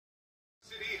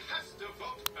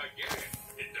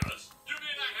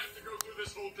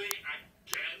thing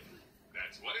again?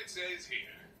 That's what it says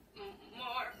here.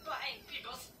 More buying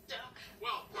people's stuff.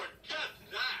 Well, forget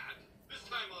that. This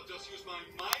time I'll just use my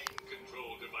mind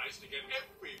control device to get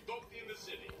every vote in the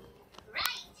city.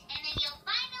 Right, and then you'll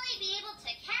finally be able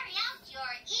to carry out your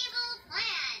evil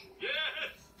plan.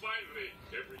 Yes, finally.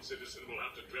 Every citizen will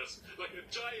have to dress like a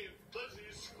giant, fuzzy,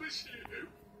 squishy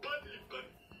bunny.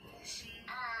 See?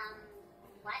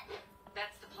 What?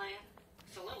 That's the plan?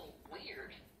 It's a little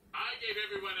weird. I gave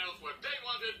everyone else what they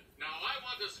wanted. Now I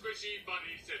want a squishy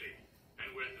bunny city.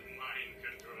 And with mind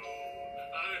control,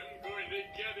 I'm going to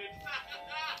get it.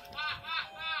 Oh,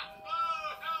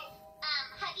 help!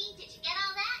 Huggy, did you get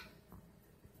all that?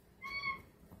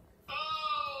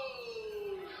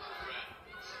 Oh,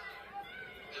 rats.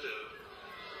 Hello.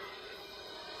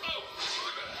 Oh!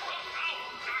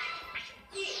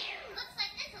 Looks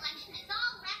like this election is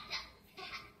all wrapped up.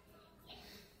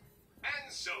 And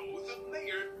so the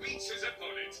mayor beats his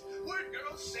opponent. Word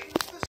Girl saves the